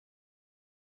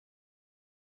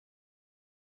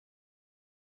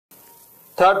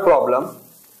Third problem.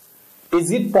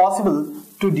 Is it possible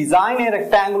to design a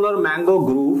rectangular mango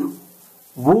groove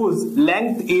whose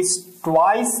length is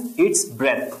twice its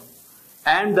breadth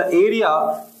and the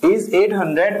area is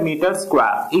 800 meters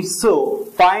square? If so,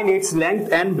 find its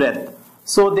length and breadth.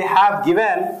 So they have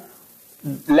given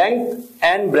length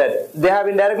and breadth. They have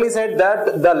indirectly said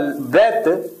that the breadth,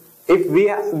 if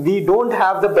we don't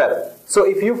have the breadth, so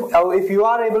if you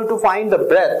are able to find the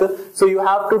breadth, so you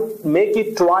have to make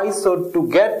it twice so to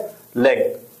get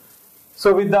length.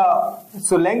 So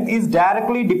length is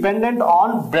directly dependent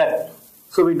on breadth.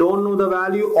 So we don't know the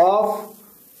value of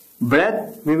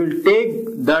breadth. We will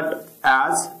take that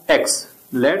as x.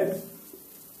 Let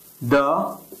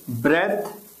the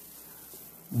breadth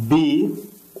be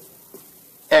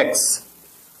x.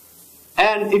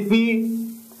 And if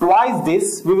we twice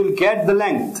this, we will get the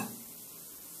length.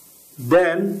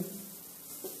 Then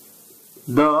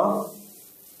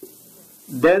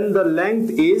the length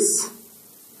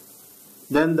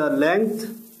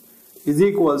is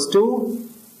equals to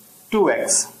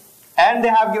 2x. And they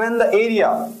have given the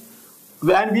area.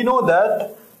 And we know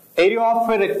that area of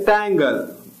a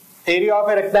rectangle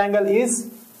is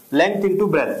length into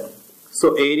breadth.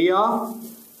 So area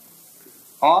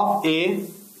of a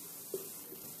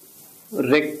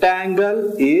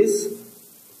rectangle is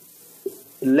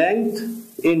length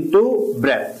into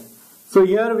breadth. So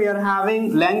here we are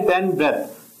having length and breadth,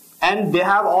 and they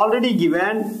have already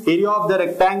given area of the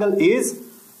rectangle is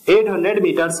 800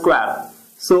 meters square.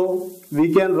 So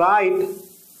we can write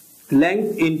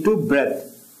length into breadth.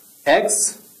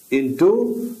 X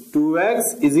into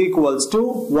 2x is equals to,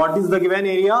 what is the given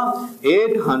area?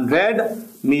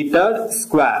 800 meters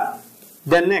square.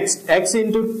 Then next, x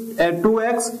into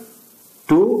 2x,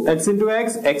 2x into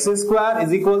x, x square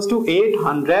is equals to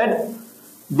 800.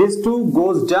 This 2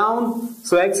 goes down,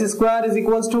 so x square is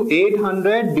equals to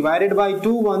 800 divided by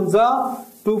 2 ones are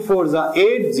 2 fours are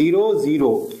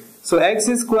 800. So x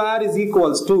square is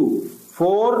equals to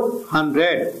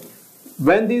 400.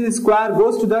 When this square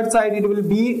goes to that side, it will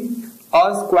be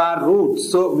a square root.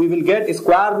 So we will get a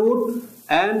square root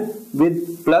and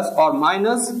with plus or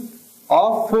minus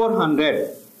of 400.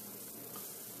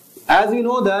 As we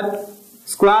know that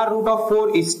square root of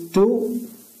 4 is 2,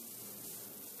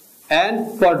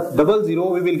 and for double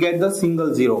zero we will get the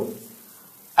single zero.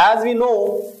 As we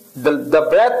know, the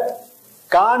breadth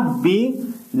can't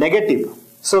be negative,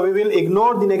 so we will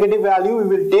ignore the negative value.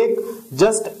 We will take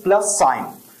just plus sign.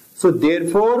 So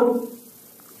therefore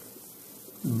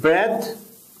breadth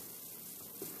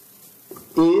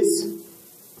is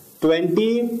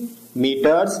 20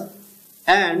 meters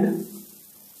and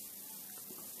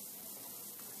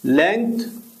length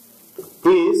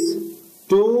is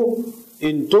 2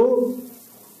 into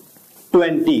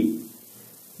 20.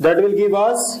 That will give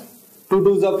us 2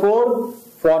 to the 4,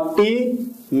 40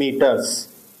 meters.